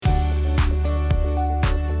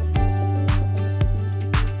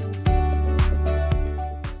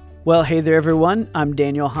Well, hey there, everyone. I'm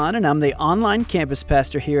Daniel Hahn, and I'm the online campus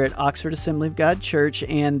pastor here at Oxford Assembly of God Church,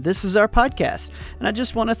 and this is our podcast. And I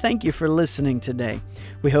just want to thank you for listening today.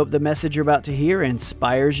 We hope the message you're about to hear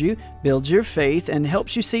inspires you, builds your faith, and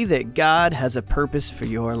helps you see that God has a purpose for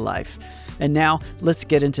your life. And now, let's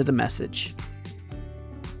get into the message.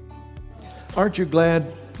 Aren't you glad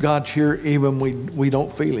God's here even when we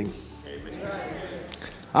don't feel Him? Amen.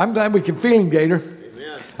 I'm glad we can feel Him, Gator.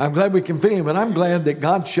 I'm glad we can feel Him, but I'm glad that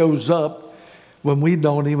God shows up when we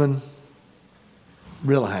don't even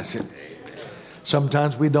realize it.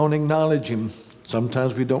 Sometimes we don't acknowledge Him.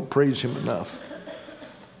 Sometimes we don't praise Him enough.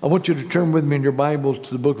 I want you to turn with me in your Bibles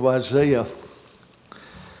to the book of Isaiah.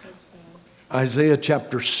 Isaiah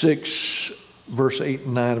chapter 6, verse 8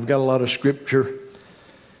 and 9. I've got a lot of scripture,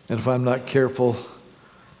 and if I'm not careful,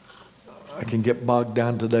 I can get bogged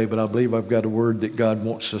down today, but I believe I've got a word that God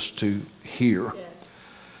wants us to hear. Yes.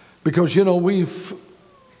 Because, you know, we've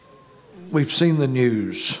seen the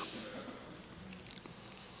news.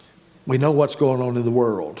 We know what's going on in the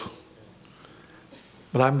world.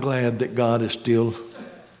 But I'm glad that God is still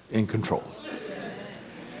in control.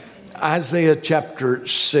 Isaiah chapter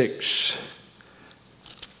 6,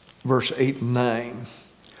 verse 8 and 9.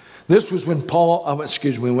 This was when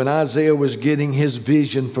when Isaiah was getting his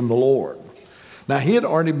vision from the Lord. Now, he had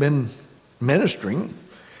already been ministering.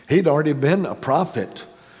 He'd already been a prophet.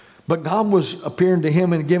 But God was appearing to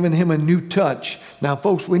him and giving him a new touch. Now,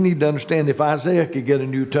 folks, we need to understand if Isaiah could get a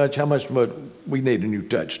new touch, how much we need a new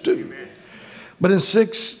touch too. Amen. But in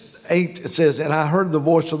 6:8 it says, "And I heard the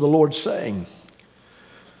voice of the Lord saying,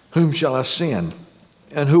 Whom shall I send?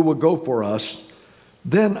 And who will go for us?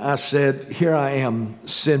 Then I said, Here I am,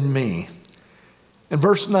 send me." In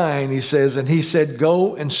verse 9 he says, "And he said,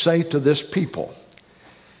 Go and say to this people,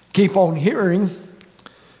 keep on hearing,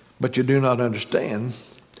 but you do not understand.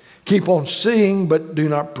 Keep on seeing, but do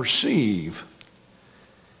not perceive.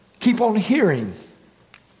 Keep on hearing,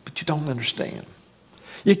 but you don't understand.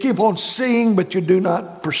 You keep on seeing, but you do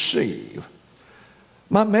not perceive."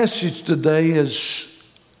 My message today is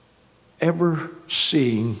ever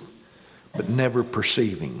seeing, but never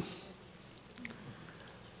perceiving.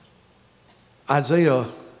 Isaiah,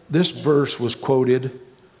 this verse was quoted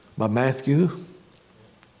by Matthew,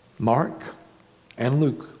 Mark, and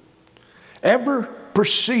Luke. Ever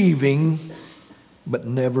perceiving, but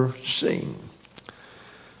never seeing.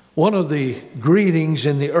 One of the greetings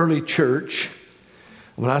in the early church,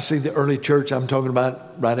 when I say the early church, I'm talking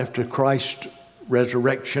about right after Christ's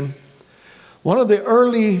resurrection. One of the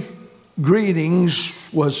early greetings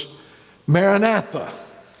was Maranatha.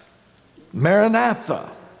 Maranatha.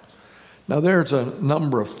 Now, there's a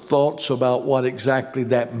number of thoughts about what exactly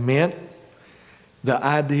that meant, the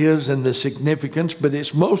ideas and the significance, but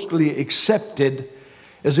it's mostly accepted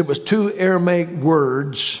as it was two Aramaic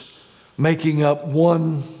words making up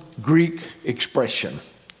one Greek expression.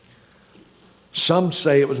 Some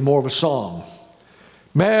say it was more of a song.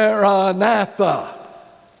 Maranatha,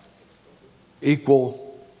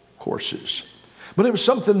 equal courses. But it was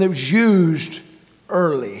something that was used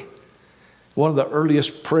early, one of the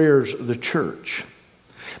earliest prayers of the church.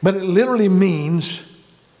 But it literally means,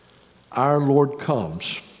 our Lord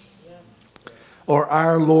comes. Yes. Or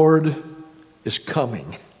our Lord is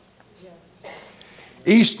coming. Yes.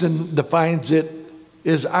 Easton defines it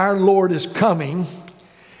as our Lord is coming,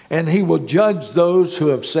 and He will judge those who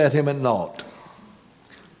have set Him at naught.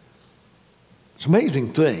 It's an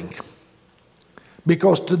amazing thing,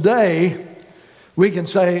 because today we can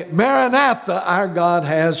say, Maranatha, our God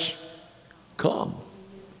has come.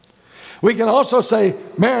 We can also say,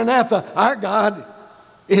 Maranatha, our God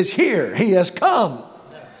is here. He has come.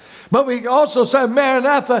 But we can also say,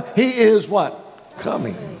 Maranatha, He is what?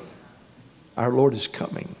 Coming. Our Lord is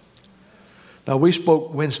coming. Now, we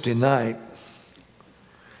spoke Wednesday night.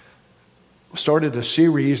 Started a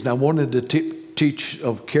series, and I wanted to teach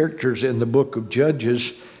of characters in the book of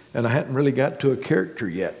Judges, and I hadn't really got to a character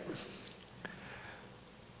yet.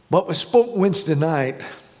 But we spoke Wednesday night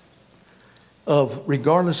of,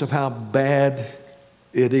 regardless of how bad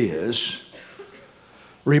it is,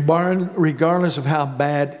 regardless of how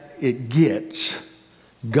bad it gets,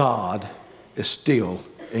 God is still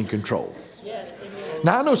in control. Yes,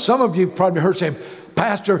 now, I know some of you have probably heard saying,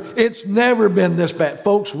 Pastor, it's never been this bad.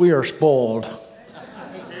 Folks, we are spoiled.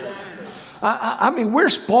 I mean, we're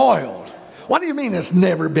spoiled. What do you mean it's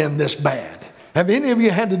never been this bad? Have any of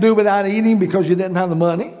you had to do without eating because you didn't have the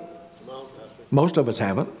money? Most of us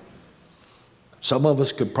haven't. Some of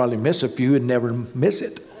us could probably miss a few and never miss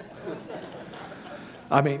it.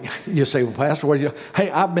 I mean, you say, well, Pastor, what do you?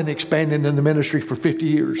 Hey, I've been expanding in the ministry for 50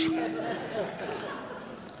 years.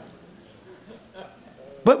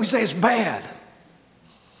 But we say it's bad.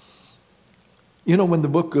 You know, when the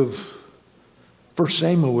book of 1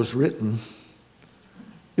 Samuel was written,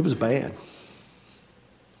 it was bad.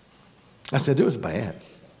 I said it was bad.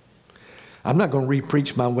 I'm not going to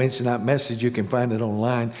re-preach my Wednesday night message. You can find it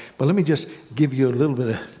online. But let me just give you a little bit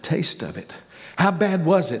of taste of it. How bad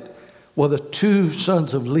was it? Well, the two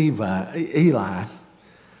sons of Eli,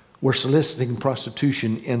 were soliciting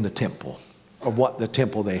prostitution in the temple, or what the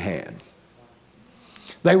temple they had.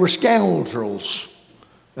 They were scoundrels,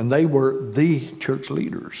 and they were the church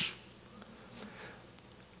leaders.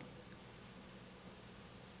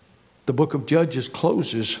 The book of Judges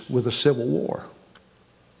closes with a civil war.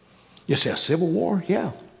 You say a civil war?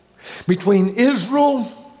 Yeah. Between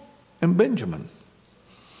Israel and Benjamin.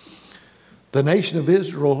 The nation of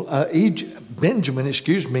Israel, Benjamin,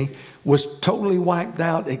 was totally wiped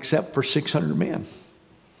out except for 600 men.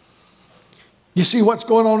 You see what's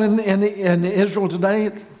going on in Israel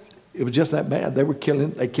today? It was just that bad.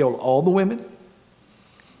 They killed all the women,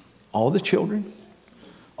 all the children,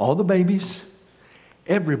 all the babies.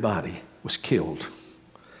 Everybody was killed.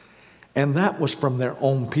 And that was from their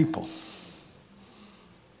own people.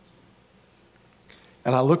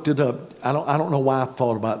 And I looked it up. I don't know why I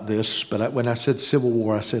thought about this, but when I said Civil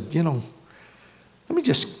War, I said, let me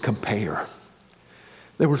just compare.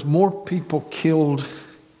 There was more people killed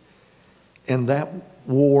in that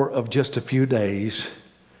war of just a few days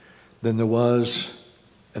than there was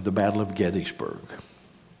at the Battle of Gettysburg.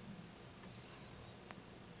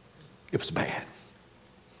 It was bad.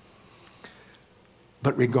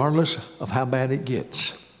 But regardless of how bad it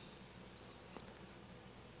gets,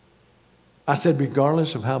 I said,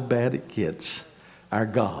 regardless of how bad it gets, our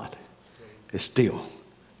God is still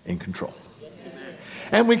in control.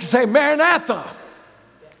 And we can say, Maranatha,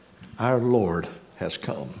 our Lord has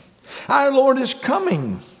come. Our Lord is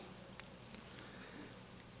coming.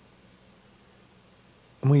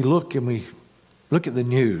 And we look at the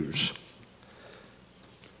news.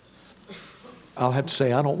 I'll have to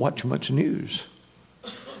say, I don't watch much news.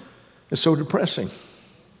 It's so depressing.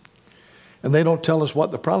 And they don't tell us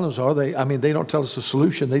what the problems are. They don't tell us the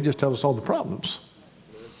solution. They just tell us all the problems.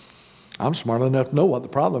 I'm smart enough to know what the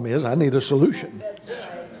problem is. I need a solution.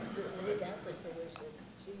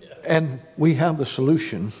 And we have the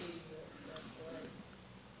solution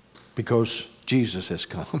because Jesus has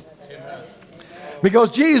come. Because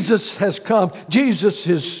Jesus has come. Jesus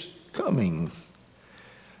is coming.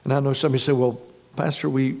 And I know somebody say, well, Pastor,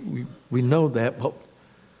 we know that, but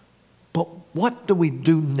what do we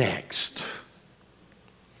do next?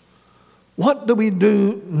 What do we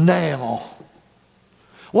do now?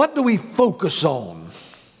 What do we focus on?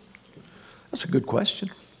 That's a good question.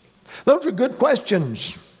 Those are good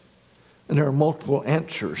questions. And there are multiple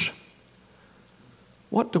answers.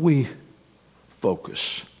 What do we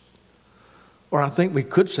focus? Or I think we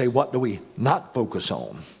could say, what do we not focus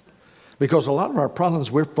on? Because a lot of our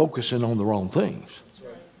problems, we're focusing on the wrong things.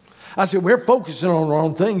 I said, we're focusing on the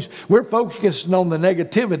wrong things. We're focusing on the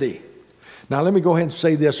negativity. Now, let me go ahead and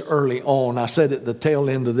say this early on. I said at the tail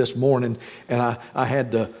end of this morning, and I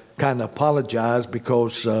had to kind of apologize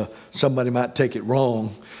because somebody might take it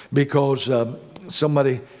wrong. Because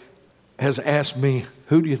somebody has asked me,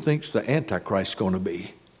 who do you think's the Antichrist going to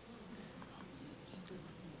be?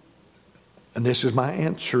 And this is my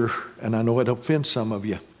answer, and I know it offends some of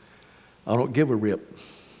you. I don't give a rip.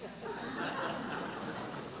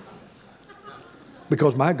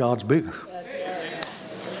 Because my God's bigger.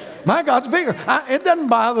 My God's bigger. It doesn't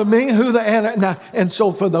bother me who the and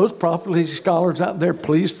so for those prophecy scholars out there,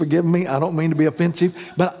 please forgive me. I don't mean to be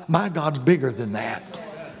offensive, but my God's bigger than that.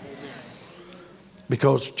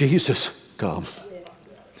 Because Jesus come.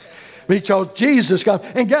 Because Jesus come.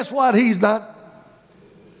 And guess what? He's not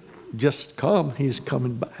just come. He's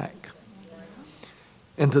coming back.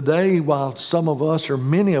 And today, while some of us or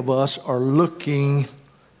many of us are looking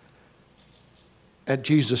at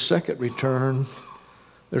Jesus' second return,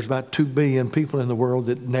 there's about 2 billion people in the world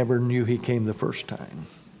that never knew he came the first time.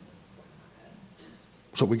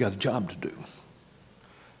 So we got a job to do.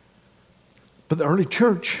 But the early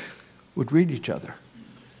church would greet each other.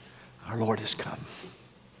 Our Lord has come.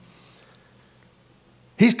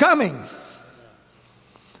 He's coming.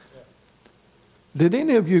 Did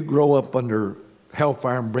any of you grow up under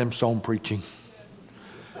hellfire and brimstone preaching?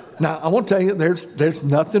 Now, I want to tell you, there's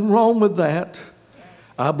nothing wrong with that.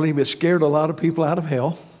 I believe it scared a lot of people out of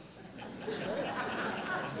hell.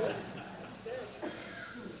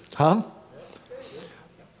 Huh?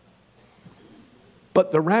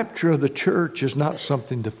 But the rapture of the church is not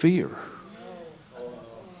something to fear.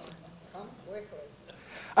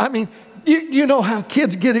 I mean, you know how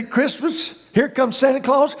kids get at Christmas? Here comes Santa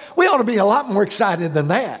Claus. We ought to be a lot more excited than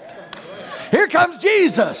that. Here comes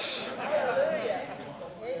Jesus.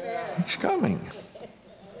 He's coming.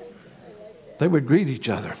 They would greet each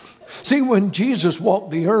other. See, when Jesus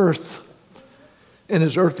walked the earth in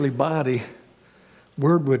his earthly body,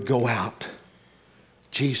 word would go out.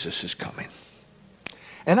 Jesus is coming.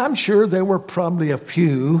 And I'm sure there were probably a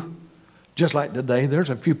few, just like today, there's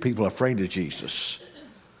a few people afraid of Jesus.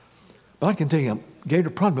 But I can tell you,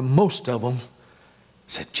 Gator, probably most of them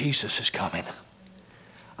said, Jesus is coming.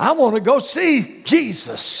 I want to go see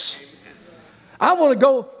Jesus. I want to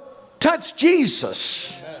go touch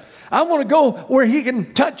Jesus. I want to go where he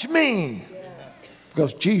can touch me.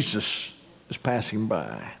 Because Jesus is passing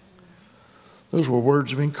by. Those were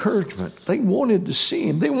words of encouragement. They wanted to see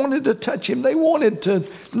him. They wanted to touch him. They wanted to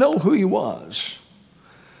know who he was.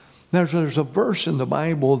 There's a verse in the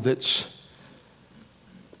Bible that's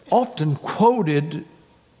often quoted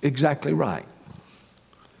exactly right,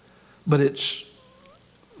 but it's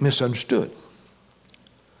misunderstood.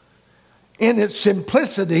 In its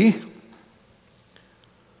simplicity,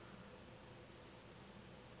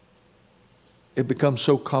 it becomes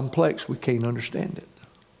so complex we can't understand it.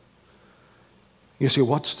 You see,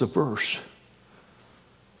 what's the verse?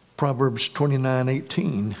 Proverbs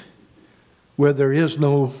 29:18. Where there is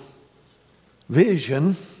no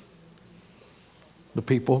vision, the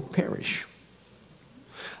people perish.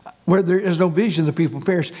 Where there is no vision, the people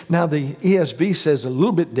perish. Now the ESV says a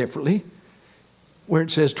little bit differently. Where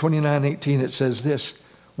it says 29:18, it says this.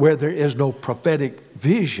 Where there is no prophetic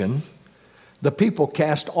vision, the people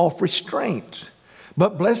cast off restraint.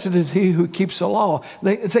 But blessed is he who keeps the law.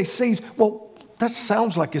 They say, well, that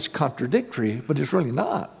sounds like it's contradictory, but it's really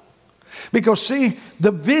not. Because see,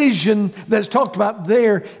 the vision that's talked about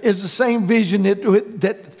there is the same vision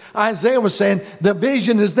that Isaiah was saying. The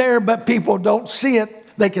vision is there, but people don't see it.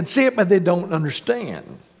 They can see it, but they don't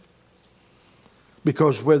understand.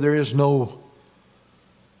 Because where there is no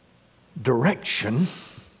direction,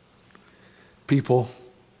 people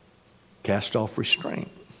cast off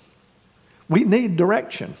restraint. We need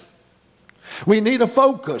direction. We need a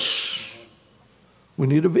focus. We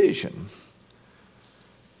need a vision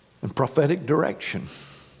and prophetic direction.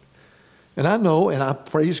 And I know, and I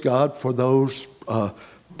praise God for those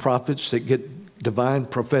prophets that get divine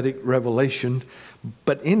prophetic revelation.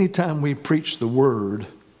 But anytime we preach the word,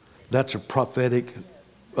 that's a prophetic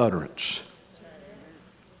utterance.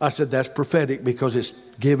 I said that's prophetic because it's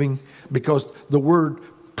giving, because the word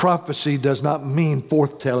prophecy does not mean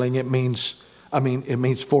forthtelling. It means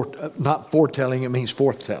not foretelling, it means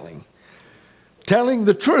forthtelling. Telling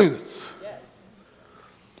the truth. Yes.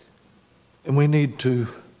 And we need to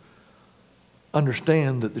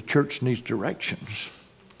understand that the church needs directions.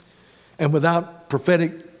 And without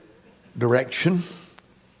prophetic direction,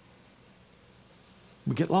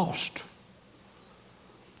 we get lost.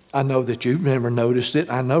 I know that you've never noticed it.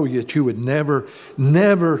 I know that you would never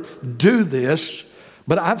do this.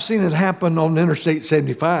 But I've seen it happen on Interstate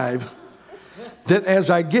 75. That as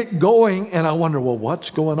I get going and I wonder, well, what's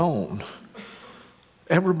going on?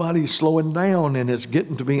 Everybody's slowing down and it's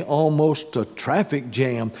getting to be almost a traffic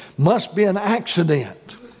jam. Must be an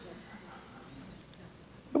accident.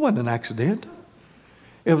 It wasn't an accident.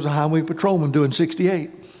 It was a highway patrolman doing 68.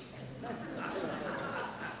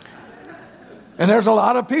 And there's a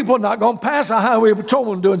lot of people not going to pass a highway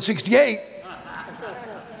patrolman doing 68.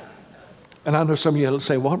 And I know some of you will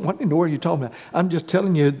say, what in the world are you talking about? I'm just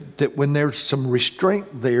telling you that when there's some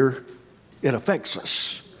restraint there, it affects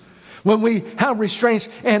us. When we have restraints,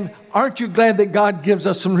 and aren't you glad that God gives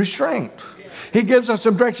us some restraint? He gives us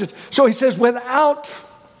some directions. So he says, without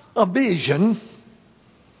a vision,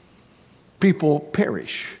 people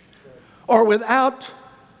perish. Or without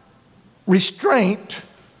restraint,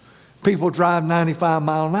 people drive 95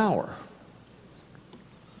 miles an hour.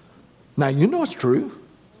 Now, you know it's true.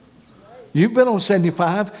 You've been on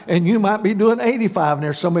 75, and you might be doing 85, and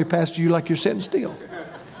there's somebody past you like you're sitting still.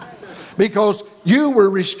 Because you were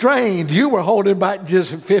restrained. You were holding back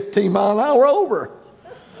just 15 miles an hour over.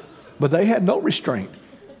 But they had no restraint.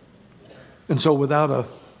 And so without a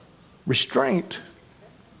restraint,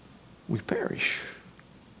 we perish.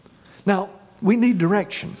 Now, we need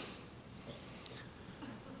direction.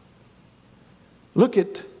 Look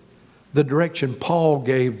at the direction Paul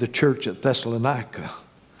gave the church at Thessalonica.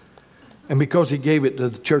 And because he gave it to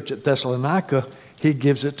the church at Thessalonica, he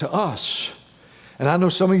gives it to us. And I know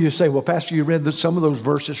some of you say, well, Pastor, you read some of those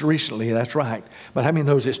verses recently. That's right. But how many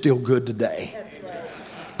knows it's still good today?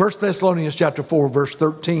 1 Thessalonians chapter 4, verse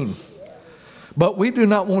 13. But we do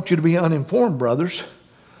not want you to be uninformed, brothers,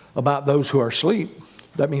 about those who are asleep.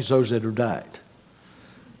 That means those that have died.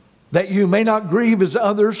 that you may not grieve as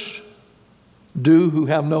others do who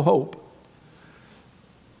have no hope.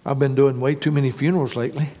 I've been doing way too many funerals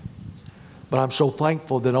lately, but I'm so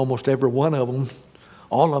thankful that almost every one of them,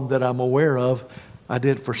 all of them that I'm aware of, I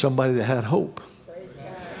did for somebody that had hope.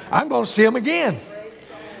 I'm going to see them again.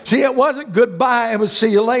 See, it wasn't goodbye, it was see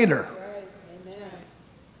you later.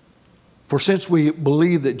 For since we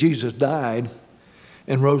believe that Jesus died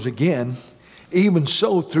and rose again, even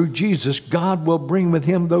so through Jesus, God will bring with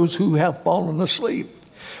him those who have fallen asleep.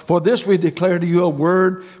 For this we declare to you a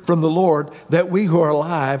word from the Lord, that we who are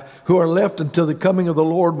alive, who are left until the coming of the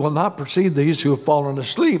Lord, will not precede these who have fallen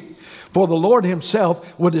asleep. For the Lord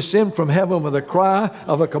himself will descend from heaven with a cry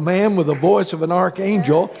of a command, with the voice of an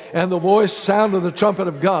archangel, and the sound of the trumpet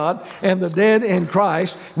of God, and the dead in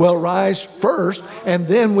Christ will rise first, and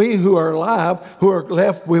then we who are alive, who are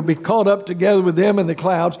left, will be caught up together with them in the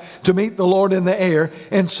clouds to meet the Lord in the air,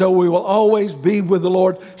 and so we will always be with the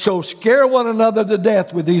Lord. So scare one another to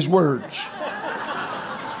death with these words.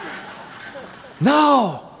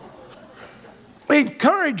 No.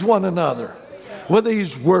 Encourage one another with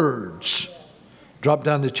these words. Drop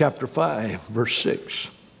down to chapter 5, verse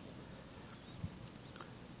 6.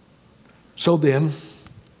 So then,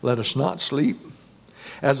 let us not sleep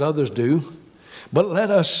as others do, but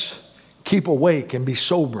let us keep awake and be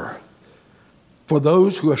sober. For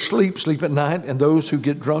those who are asleep, sleep at night, and those who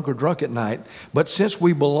get drunk are drunk at night. But since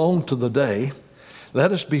we belong to the day,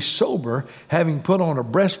 let us be sober, having put on a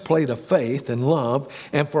breastplate of faith and love,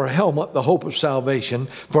 and for a helmet the hope of salvation.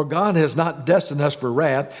 For God has not destined us for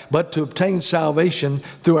wrath, but to obtain salvation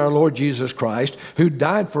through our Lord Jesus Christ, who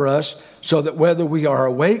died for us, so that whether we are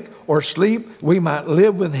awake or asleep, we might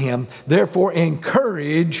live with him. Therefore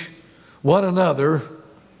encourage one another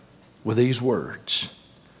with these words.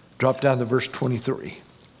 Drop down to verse 23.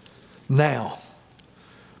 Now,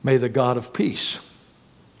 may the God of peace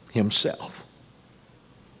himself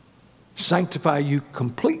sanctify you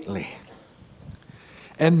completely,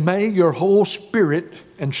 and may your whole spirit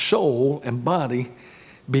and soul and body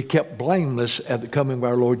be kept blameless at the coming of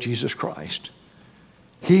our Lord Jesus Christ.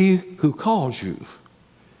 He who calls you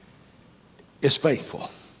is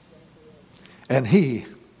faithful, and he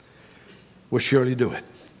will surely do it.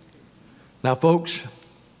 Now, folks,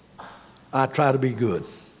 I try to be good.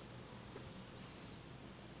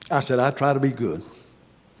 I said I try to be good,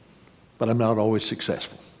 but I'm not always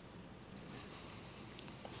successful.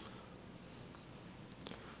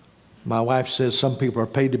 My wife says some people are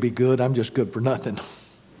paid to be good. I'm just good for nothing.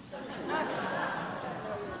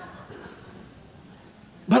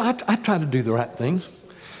 But I try to do the right things.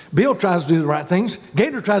 Bill tries to do the right things.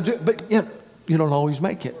 Gator tries to do it, but you don't always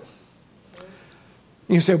make it.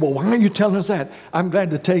 You say, well, why are you telling us that? I'm glad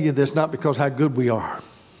to tell you this, not because how good we are.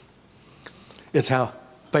 It's how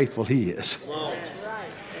faithful he is.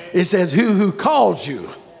 It says, who calls you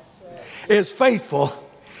is faithful,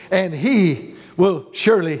 and he will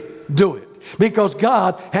surely do it. Because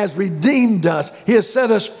God has redeemed us. He has set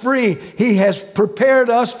us free. He has prepared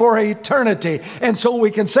us for eternity. And so we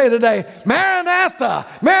can say today, Maranatha,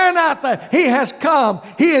 Maranatha, he has come.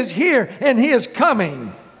 He is here and he is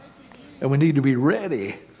coming. And we need to be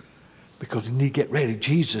ready, because we need to get ready.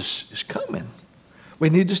 Jesus is coming. We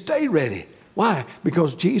need to stay ready. Why?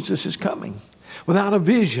 Because Jesus is coming. Without a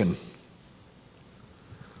vision,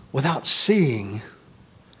 without seeing,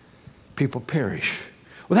 people perish.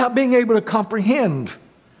 Without being able to comprehend,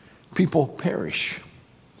 people perish.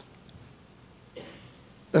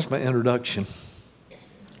 That's my introduction.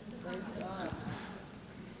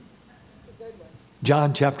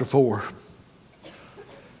 John chapter 4.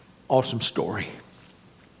 Awesome story.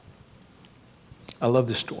 I love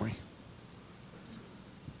this story.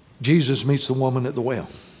 Jesus meets the woman at the well.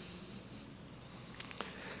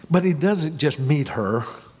 But he doesn't just meet her.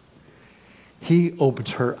 He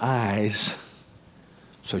opens her eyes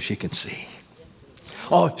so she can see.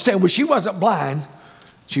 Oh, saying, well, she wasn't blind.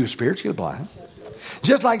 She was spiritually blind.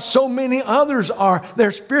 Just like so many others are,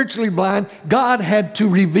 they're spiritually blind. God had to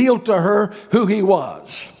reveal to her who he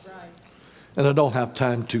was. And I don't have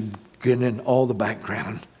time to get in all the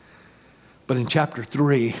background. But in chapter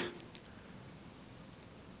 3,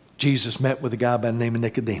 Jesus met with a guy by the name of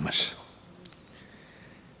Nicodemus.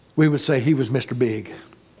 We would say he was Mr. Big.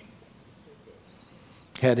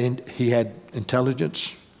 He had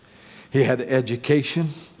intelligence. He had education.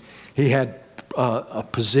 He had a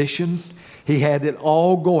position. He had it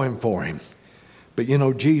all going for him. But you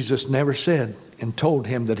know, Jesus never said and told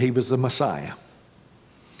him that he was the Messiah.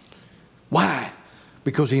 Why?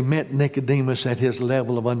 Because he met Nicodemus at his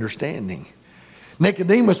level of understanding.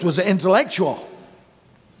 Nicodemus was an intellectual.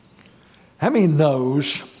 How many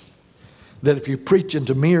knows that if you preach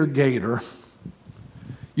into mere Gator,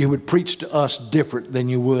 you would preach to us different than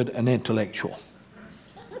you would an intellectual.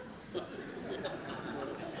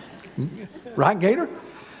 Right, Gator?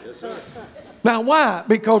 Yes, sir. Now, why?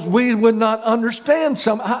 Because we would not understand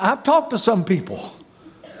some. I've talked to some people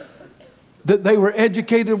that they were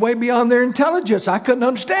educated way beyond their intelligence. I couldn't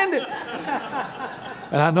understand it.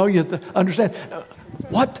 And I know you understand.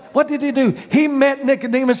 What did he do? He met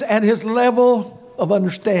Nicodemus at his level of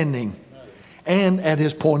understanding and at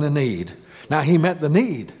his point of need. Now, he met the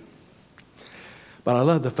need. But I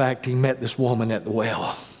love the fact he met this woman at the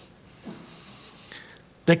well.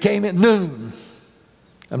 They came at noon.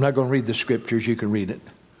 I'm not going to read the scriptures. You can read it.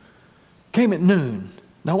 Came at noon.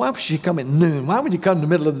 Now, why would she come at noon? Why would you come in the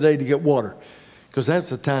middle of the day to get water? Because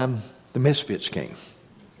that's the time the misfits came.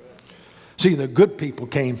 See, the good people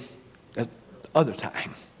came at other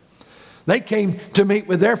time. They came to meet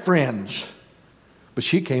with their friends. But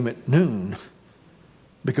she came at noon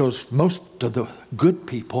because most of the good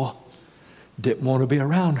people didn't want to be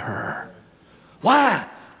around her. Why?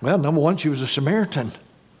 Well, number one, she was a Samaritan.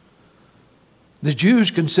 The Jews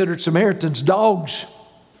considered Samaritans dogs.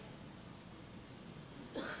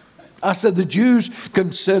 I said the Jews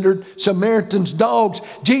considered Samaritans dogs.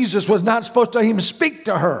 Jesus was not supposed to even speak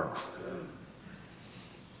to her,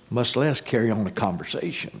 much less carry on a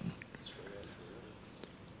conversation.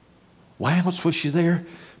 Why else was she there?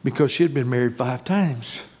 Because she had been married 5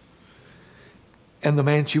 times. And the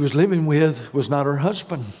man she was living with was not her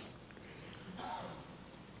husband.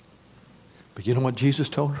 But you know what Jesus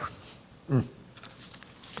told her?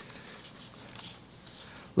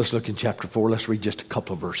 Let's look in chapter 4. Let's read just a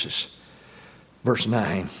couple of verses. Verse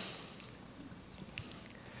 9.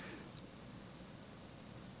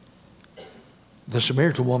 The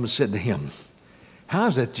Samaritan woman said to him, how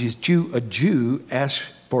is that a Jew asks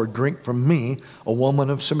for a drink from me, a woman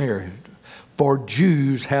of Samaria? For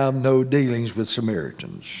Jews have no dealings with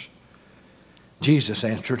Samaritans. Jesus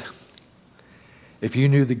answered, if you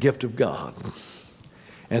knew the gift of God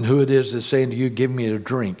and who it is that's saying to you, give me a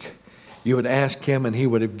drink, you would ask him and he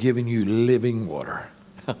would have given you living water.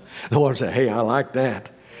 The one said, hey, I like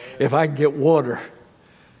that. If I can get water.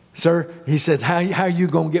 Sir, he said, how are you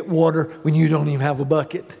going to get water when you don't even have a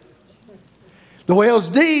bucket? The well's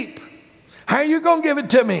deep. How are you going to give it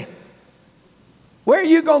to me? Where are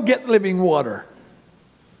you going to get living water?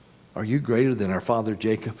 Are you greater than our father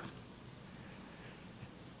Jacob?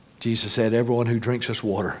 Jesus said, everyone who drinks this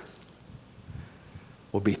water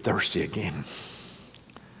will be thirsty again.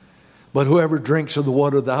 But whoever drinks of the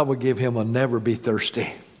water that I will give him will never be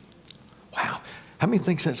thirsty. Wow. How many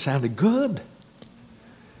thinks that sounded good?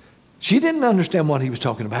 She didn't understand what he was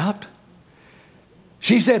talking about.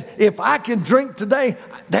 She said, if I can drink today,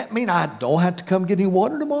 that means I don't have to come get any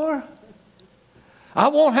water tomorrow? I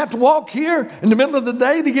won't have to walk here in the middle of the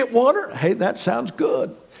day to get water? Hey, that sounds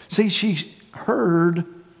good. See, she heard,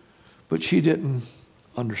 but she didn't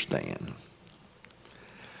understand.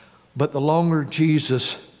 But the longer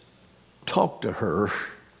Jesus talked to her,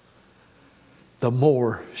 the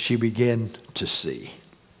more she began to see.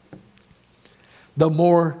 The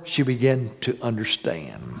more she began to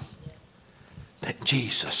understand that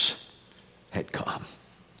Jesus had come.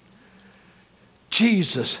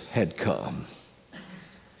 Jesus had come.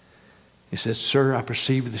 He says, sir, I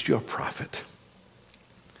perceive that you're a prophet.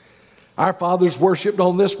 Our fathers worshipped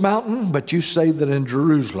on this mountain, but you say that in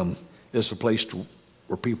Jerusalem is the place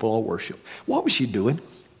where people all worship. What was she doing?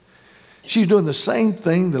 She's doing the same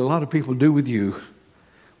thing that a lot of people do with you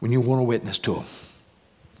when you want to witness to them.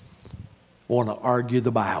 Want to argue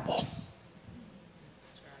the Bible.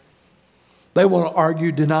 They want to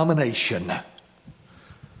argue denomination.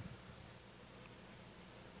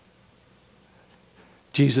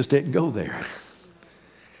 Jesus didn't go there.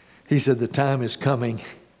 He said the time is coming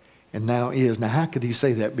and now is. Now how could he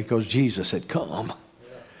say that? Because Jesus had come.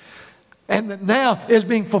 And that now is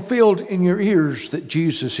being fulfilled in your ears that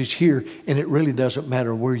Jesus is here, and it really doesn't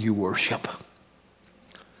matter where you worship.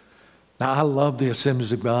 Now, I love the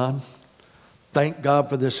assemblies of God. Thank God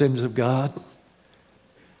for the assemblies of God.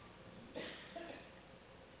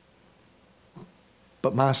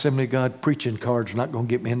 But my Assembly of God preaching card's not going to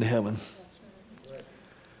get me into heaven.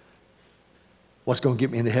 What's going to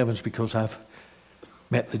get me into heaven is because I've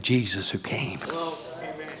met the Jesus who came.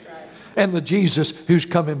 And the Jesus who's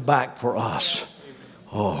coming back for us.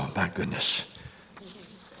 Oh, my goodness.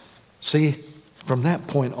 See, from that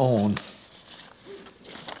point on,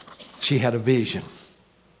 she had a vision.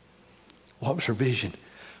 What was her vision?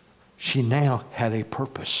 She now had a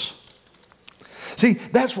purpose. See,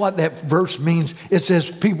 that's what that verse means. It says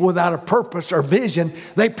people without a purpose or vision,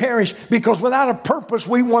 they perish, because without a purpose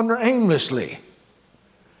we wander aimlessly.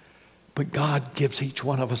 But God gives each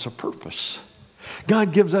one of us a purpose.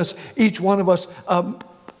 God gives us, each one of us, a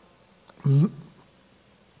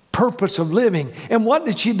purpose of living. And what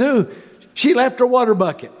did she do? She left her water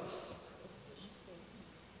bucket.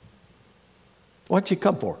 What'd she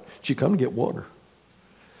come for? She come to get water.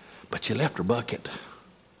 But she left her bucket.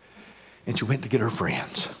 And she went to get her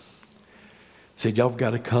friends. Said, y'all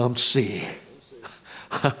got to come see.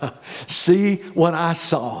 See what I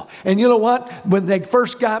saw. And you know what? When they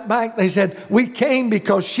first got back, they said, we came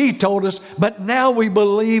because she told us, but now we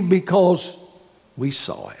believe because we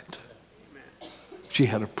saw it. She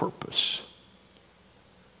had a purpose.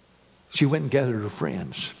 She went and gathered her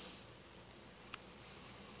friends.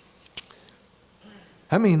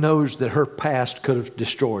 How many knows that her past could have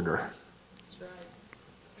destroyed her?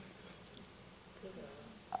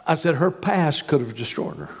 I said her past could have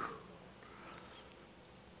destroyed her.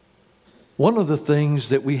 One of the things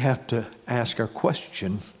that we have to ask our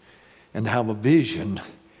question and have a vision,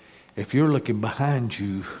 if you're looking behind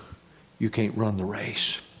you, you can't run the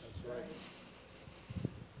race.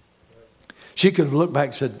 She could have looked back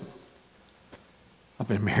and said, I've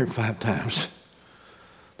been married 5 times.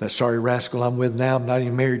 That sorry rascal I'm with now, I'm not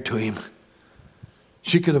even married to him.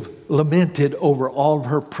 She could have lamented over all of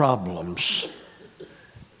her problems.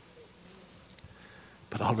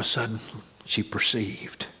 But all of a sudden, she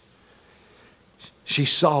perceived. She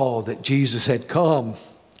saw that Jesus had come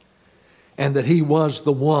and that he was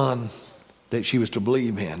the one that she was to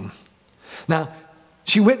believe in. Now,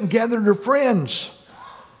 she went and gathered her friends.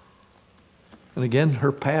 And again,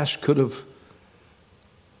 her past could have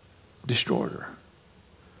destroyed her.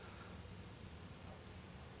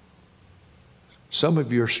 Some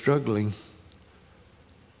of you are struggling,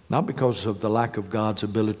 not because of the lack of God's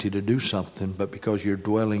ability to do something, but because you're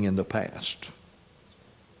dwelling in the past.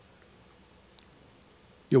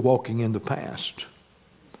 You're walking in the past.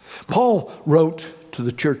 Paul wrote to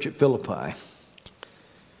the church at Philippi.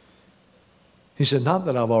 He said, not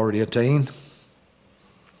that I've already attained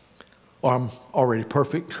or I'm already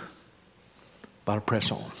perfect, but I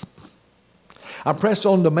press on. I press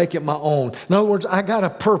on to make it my own. In other words, I got a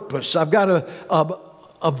purpose. I've got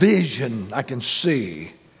a vision I can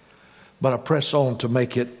see. But I press on to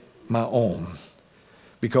make it my own.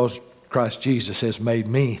 Because Christ Jesus has made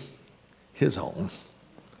me his own.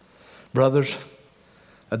 Brothers,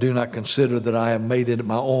 I do not consider that I have made it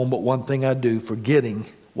my own, but one thing I do, forgetting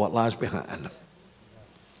what lies behind.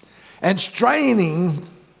 And straining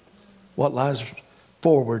what lies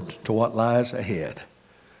forward to what lies ahead.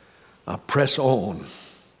 I press on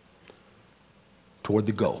toward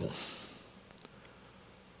the goal.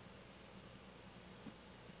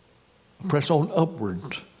 I press on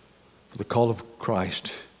upward for the call of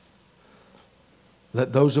Christ.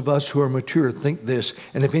 Let those of us who are mature think this,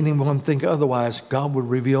 and if anyone think otherwise, God will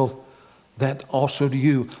reveal that also to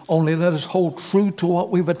you. Only let us hold true to what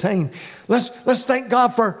we've attained. Let's thank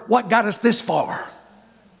God for what got us this far.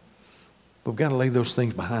 But we've got to lay those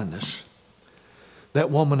things behind us. That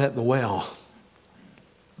woman at the well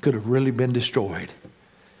could have really been destroyed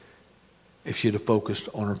if she'd have focused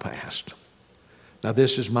on her past. Now,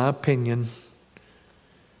 this is my opinion.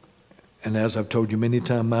 And as I've told you many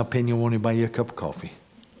times, my opinion won't even buy you a cup of coffee.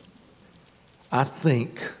 I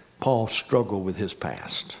think Paul struggled with his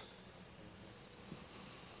past.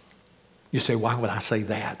 You say, why would I say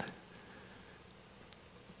that?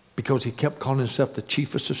 Because he kept calling himself the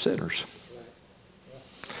chiefest of sinners.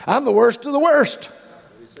 I'm the worst of the worst.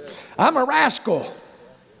 I'm a rascal.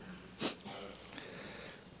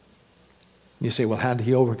 You say, well, how did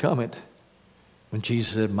he overcome it? When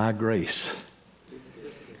Jesus said, my grace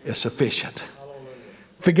is sufficient.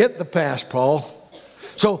 Forget the past, Paul.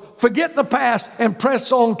 So forget the past and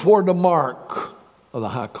press on toward the mark of the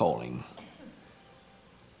high calling.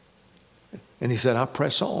 And he said, I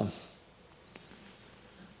press on.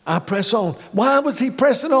 I press on. Why was he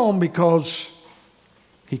pressing on? Because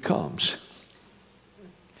he comes.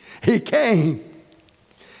 He came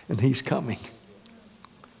and he's coming.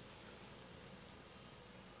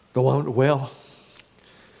 The one at the well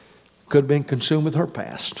could have been consumed with her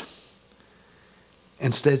past.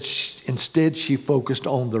 Instead, she focused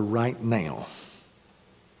on the right now.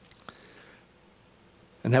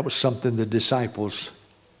 And that was something the disciples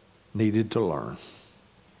needed to learn.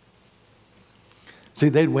 See,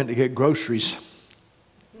 they went to get groceries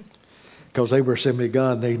because they were Assembly of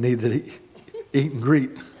God and they needed to eat and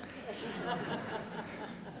greet.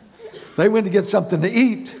 They went to get something to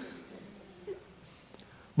eat.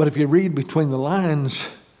 But if you read between the lines,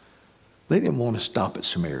 They didn't want to stop at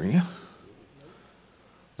Samaria.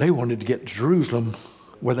 They wanted to get to Jerusalem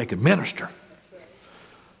where they could minister.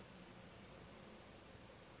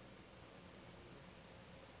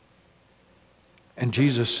 And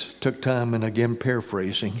Jesus took time, and again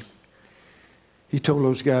paraphrasing, he told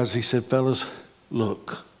those guys, he said, fellas,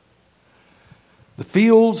 look, the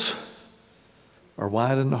fields are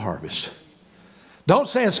wide in the harvest. Don't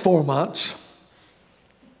say it's 4 months.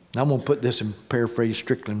 I'm going to put this in paraphrase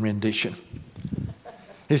Strickland rendition.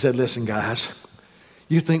 He said, listen, guys,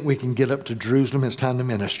 you think we can get up to Jerusalem? It's time to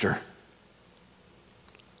minister.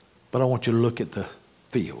 But I want you to look at the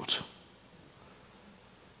fields.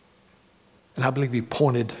 And I believe he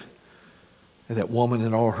pointed at that woman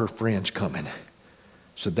and all her friends coming.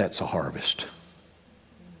 Said, that's a harvest.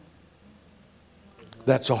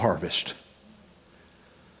 That's a harvest.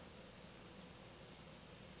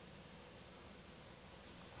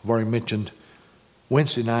 I've already mentioned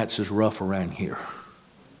Wednesday nights is rough around here.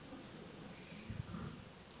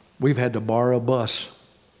 We've had to borrow a bus.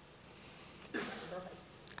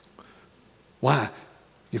 Why?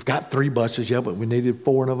 You've got 3 buses, yeah, but we needed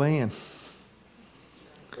 4 in a van.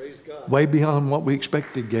 Praise God. Way beyond what we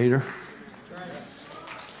expected, Gator.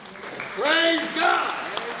 Praise God.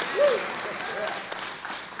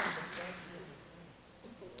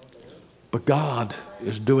 But God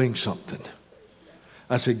is doing something.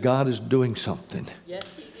 I said, God is doing something.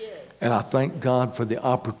 Yes, he is. And I thank God for the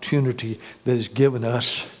opportunity that He's given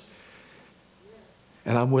us.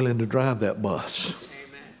 And I'm willing to drive that bus.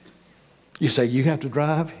 Amen. You say, you have to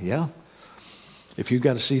drive? Yeah. If you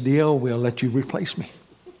got a CDL, we'll let you replace me.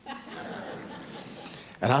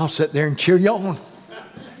 And I'll sit there and cheer you on.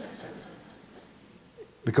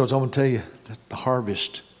 Because I'm going to tell you that the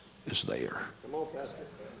harvest is there. Come on, Pastor.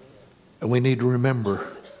 And we need to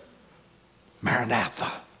remember,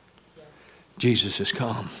 Maranatha. Yes. Jesus has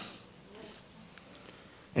come.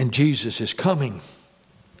 And Jesus is coming.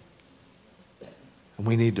 And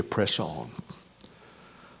we need to press on.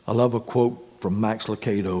 I love a quote from Max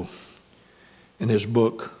Lucado in his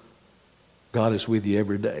book, God is with you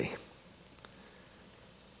every day.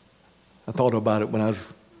 I thought about it when I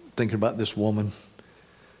was thinking about this woman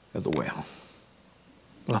at the well.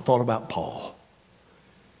 When I thought about Paul.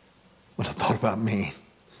 When I thought about me.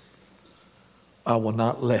 I will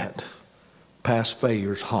not let past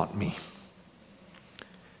failures haunt me.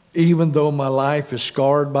 Even though my life is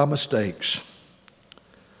scarred by mistakes,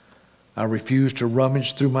 I refuse to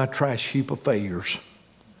rummage through my trash heap of failures.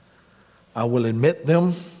 I will admit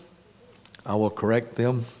them, I will correct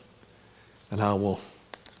them, and I will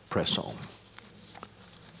press on.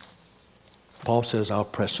 Paul says, I'll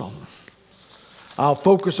press on. I'll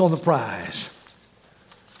focus on the prize.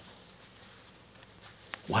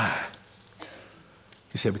 Why?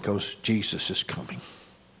 He said, because Jesus is coming.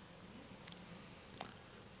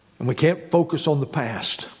 And we can't focus on the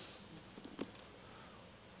past.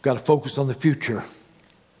 We've got to focus on the future.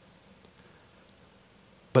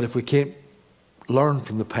 But if we can't learn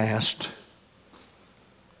from the past,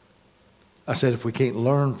 I said if we can't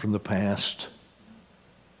learn from the past,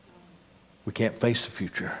 we can't face the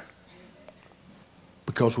future.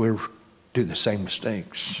 Because we'll do the same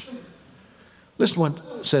mistakes. Listen to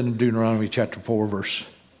what it said in Deuteronomy chapter 4, verse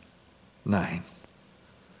 9.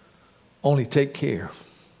 Only take care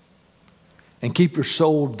and keep your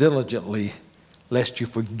soul diligently, lest you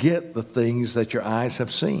forget the things that your eyes have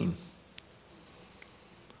seen.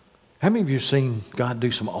 How many of you have seen God do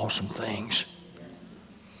some awesome things?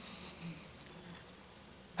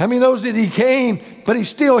 How many knows that He came, but He's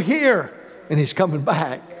still here and He's coming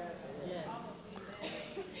back?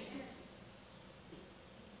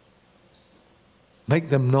 Make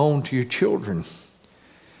them known to your children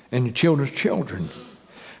and your children's children.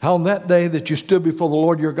 How on that day that you stood before the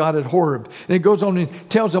Lord your God at Horeb. And it goes on and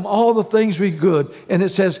tells them all the things we good. And it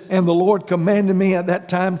says, and the Lord commanded me at that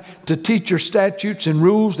time to teach your statutes and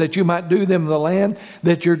rules that you might do them in the land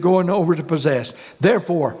that you're going over to possess.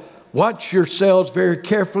 Therefore, watch yourselves very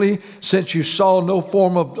carefully, since you saw no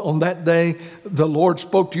form of on that day the Lord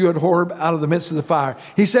spoke to you at Horeb out of the midst of the fire.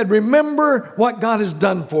 He said, remember what God has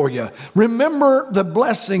done for you. Remember the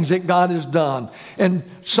blessings that God has done. And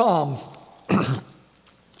Psalm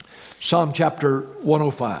chapter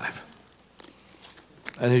 105.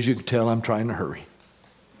 And as you can tell, I'm trying to hurry.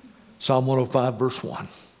 Psalm 105, verse 1.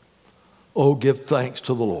 Oh, give thanks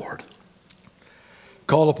to the Lord.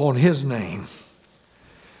 Call upon His name.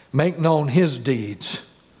 Make known His deeds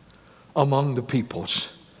among the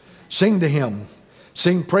peoples. Sing to Him.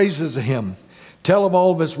 Sing praises to Him. Tell of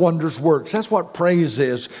all of his wondrous works. That's what praise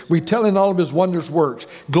is. We tell in all of his wondrous works.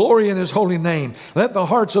 Glory in his holy name. Let the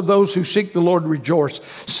hearts of those who seek the Lord rejoice.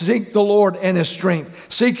 Seek the Lord and his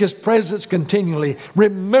strength. Seek his presence continually.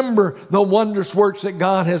 Remember the wondrous works that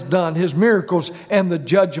God has done, his miracles and the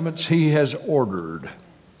judgments he has ordered.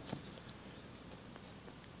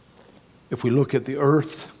 If we look at the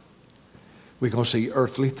earth, we're going to see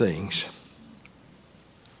earthly things.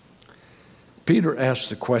 Peter asked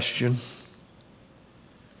the question,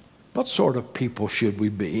 what sort of people should we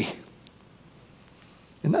be?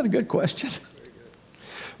 Isn't that a good question?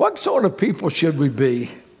 What sort of people should we be?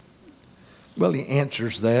 Well, he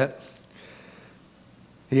answers that.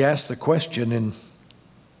 He asks the question in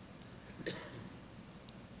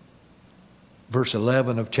verse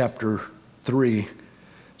 11 of chapter 3.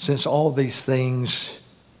 Since all these things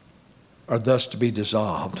are thus to be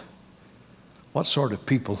dissolved, what sort of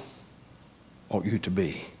people ought you to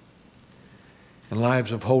be? In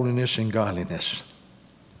lives of holiness and godliness.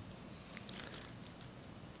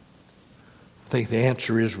 I think the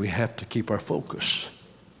answer is we have to keep our focus.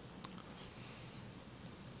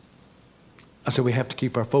 I said we have to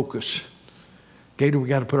keep our focus. Gator, we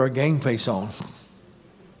got to put our game face on.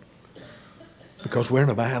 Because we're in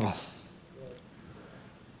a battle.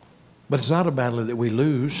 But it's not a battle that we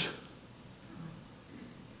lose.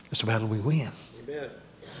 It's a battle we win. Amen.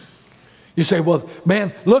 You say, well,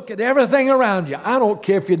 man, look at everything around you. I don't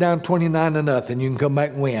care if you're down 29-0. You can come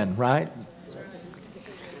back and win, right?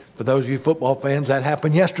 For those of you football fans, that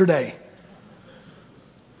happened yesterday.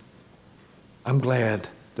 I'm glad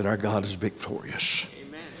that our God is victorious.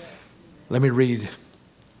 Amen. Let me read.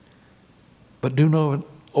 But do not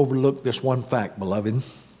overlook this one fact, beloved,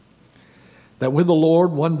 that with the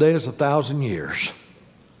Lord 1 day is 1,000 years,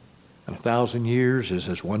 and 1,000 years is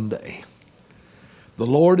as 1 day. The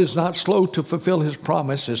Lord is not slow to fulfill his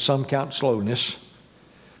promise, as some count slowness,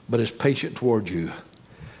 but is patient toward you,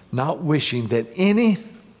 not wishing that any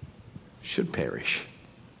should perish,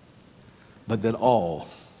 but that all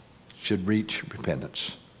should reach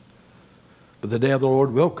repentance. But the day of the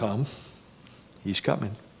Lord will come. He's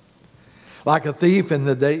coming. Like a thief then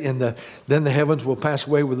the heavens will pass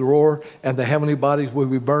away with a roar, and the heavenly bodies will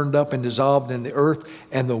be burned up and dissolved in the earth,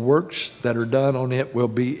 and the works that are done on it will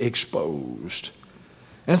be exposed.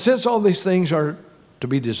 And since all these things are to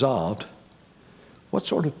be dissolved, what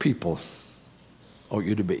sort of people ought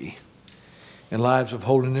you to be in lives of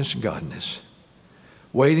holiness and godliness,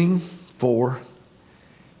 waiting for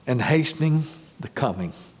and hastening the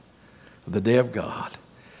coming of the day of God,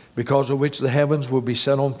 because of which the heavens will be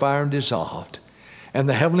set on fire and dissolved, and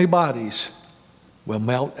the heavenly bodies will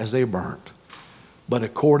melt as they are burnt. But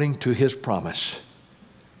according to his promise,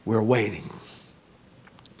 we're waiting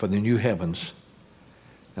for the new heavens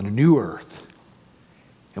and a new earth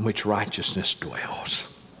in which righteousness dwells.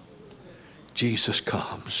 Jesus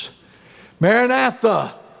comes.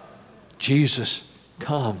 Maranatha! Jesus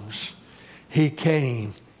comes. He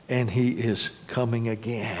came and he is coming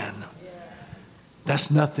again. That's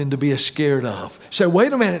nothing to be scared of. Say,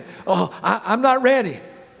 wait a minute. Oh, I'm not ready.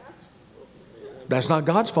 That's not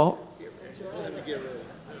God's fault.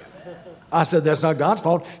 I said, that's not God's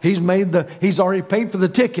fault. He's already paid for the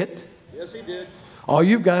ticket. Yes, he did. All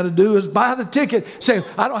you've got to do is buy the ticket. Say,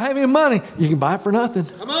 I don't have any money. You can buy it for nothing.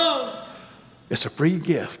 Come on. It's a free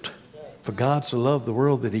gift. For God so loved the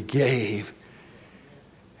world that he gave.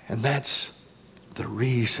 And that's the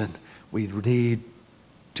reason we need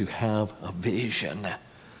to have a vision,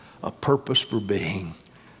 a purpose for being.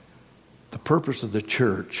 The purpose of the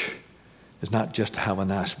church is not just to have a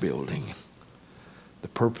nice building. The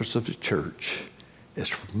purpose of the church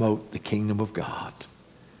is to promote the kingdom of God.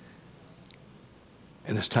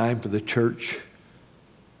 And it's time for the church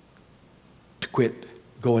to quit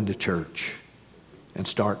going to church and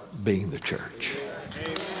start being the church.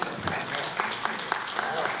 Amen.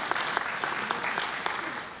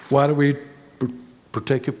 Why do we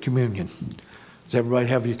partake of communion? Does everybody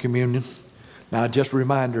have your communion? Now, just a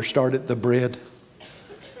reminder, start at the bread.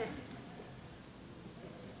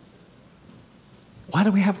 Why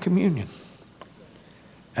do we have communion?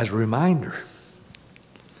 As a reminder.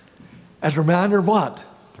 As a reminder of what?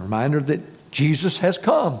 A reminder that Jesus has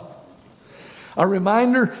come. A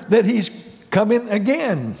reminder that he's coming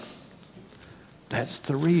again. That's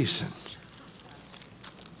the reason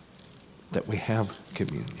that we have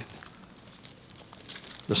communion.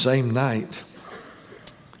 The same night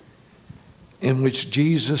in which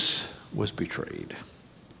Jesus was betrayed,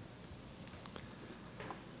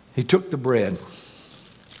 he took the bread,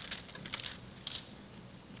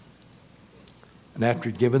 and after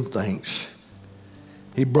he'd given thanks,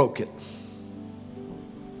 he broke it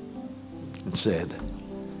and said,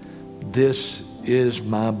 "This is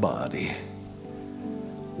my body,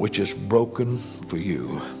 which is broken for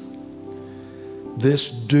you. This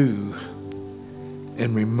do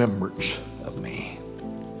in remembrance of me."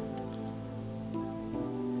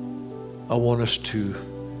 I want us to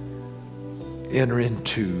enter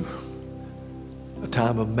into a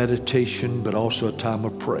time of meditation, but also a time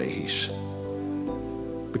of praise.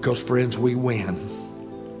 Because, friends, we win.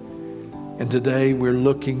 And today we're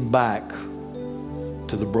looking back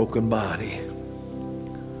to the broken body.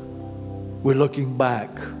 We're looking back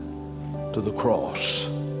to the cross.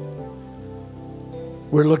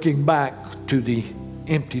 We're looking back to the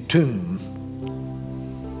empty tomb.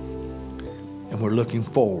 And we're looking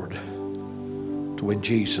forward to when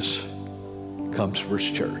Jesus comes for his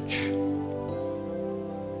church.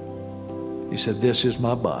 He said, "This is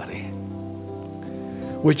my body,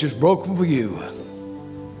 which is broken for you.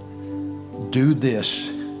 Do this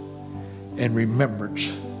in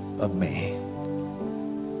remembrance of me."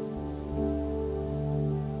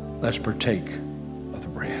 Let's partake of the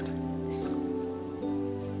bread.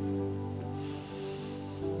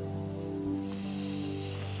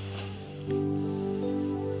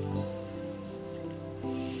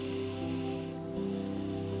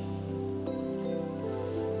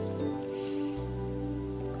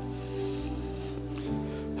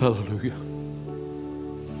 Hallelujah.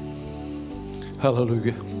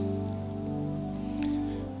 Hallelujah.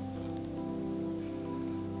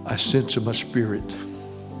 I sense in my spirit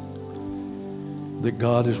that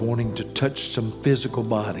God is wanting to touch some physical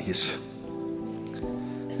bodies.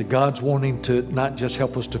 That God's wanting to not just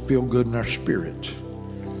help us to feel good in our spirit,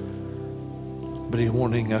 but He's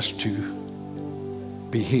wanting us to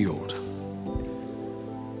be healed.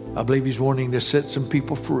 I believe He's wanting to set some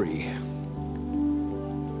people free.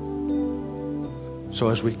 So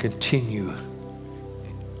as we continue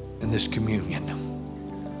in this communion,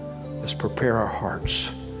 let's prepare our hearts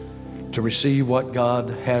to receive what God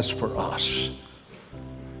has for us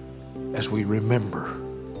as we remember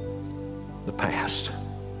the past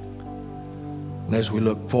and as we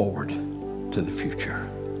look forward to the future.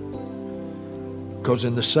 Because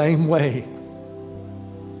in the same way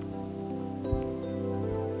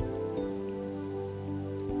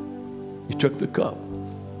you took the cup,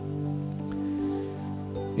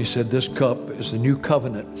 He said, "This cup is the new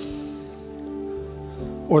covenant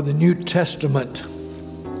or the New Testament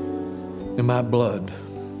in my blood.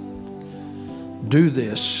 Do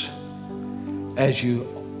this as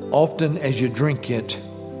often as you drink it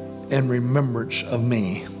in remembrance of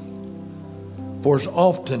me. For as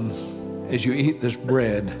often as you eat this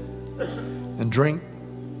bread and drink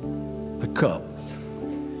the cup,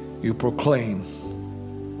 you proclaim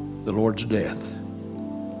the Lord's death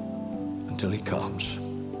until He comes."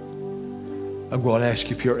 I'm going to ask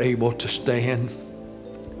you if you're able to stand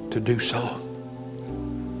to do so.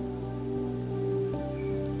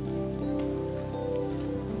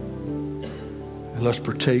 And let's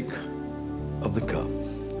partake of the cup.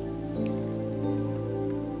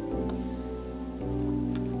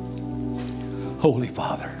 Holy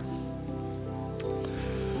Father,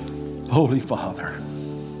 Holy Father,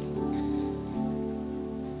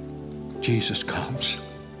 Jesus comes.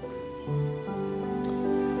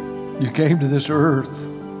 You came to this earth,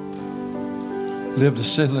 lived a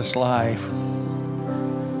sinless life,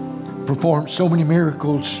 performed so many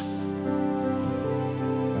miracles.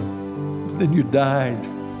 Then you died,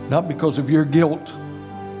 not because of your guilt,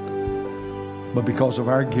 but because of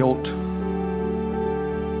our guilt.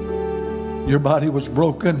 Your body was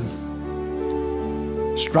broken.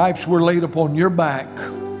 Stripes were laid upon your back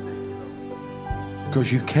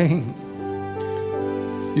because you came.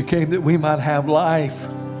 You came that we might have life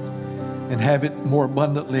and have it more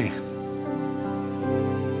abundantly.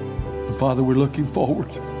 And Father, we're looking forward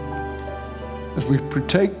as we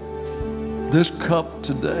partake this cup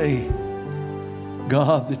today,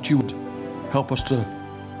 God, that you would help us to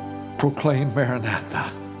proclaim Maranatha.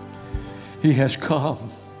 He has come.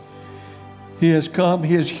 He has come.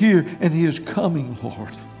 He is here, and He is coming,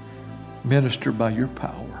 Lord. Minister by your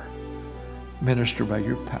power. Minister by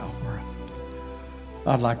your power.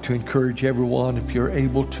 I'd like to encourage everyone, if you're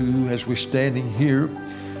able to, as we're standing here,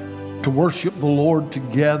 to worship the Lord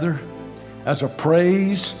together as a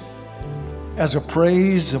praise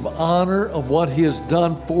of honor of what He has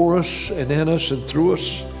done for us and in us and through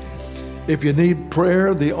us. If you need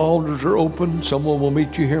prayer, the altars are open. Someone will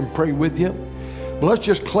meet you here and pray with you. But let's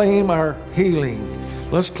just claim our healing.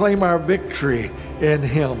 Let's claim our victory in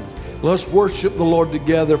Him. Let's worship the Lord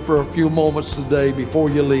together for a few moments today before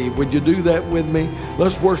you leave. Would you do that with me?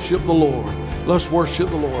 Let's worship the Lord. Let's worship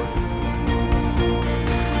the Lord.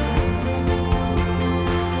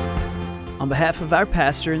 behalf of our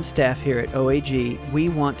pastor and staff here at OAG, we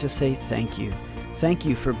want to say thank you. Thank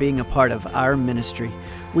you for being a part of our ministry.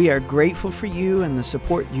 We are grateful for you and the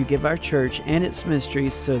support you give our church and its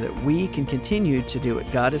ministries so that we can continue to do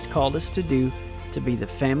what God has called us to do, to be the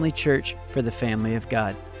family church for the family of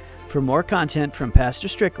God. For more content from Pastor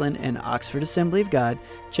Strickland and Oxford Assembly of God,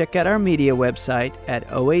 check out our media website at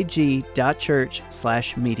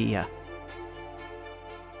oag.church/media.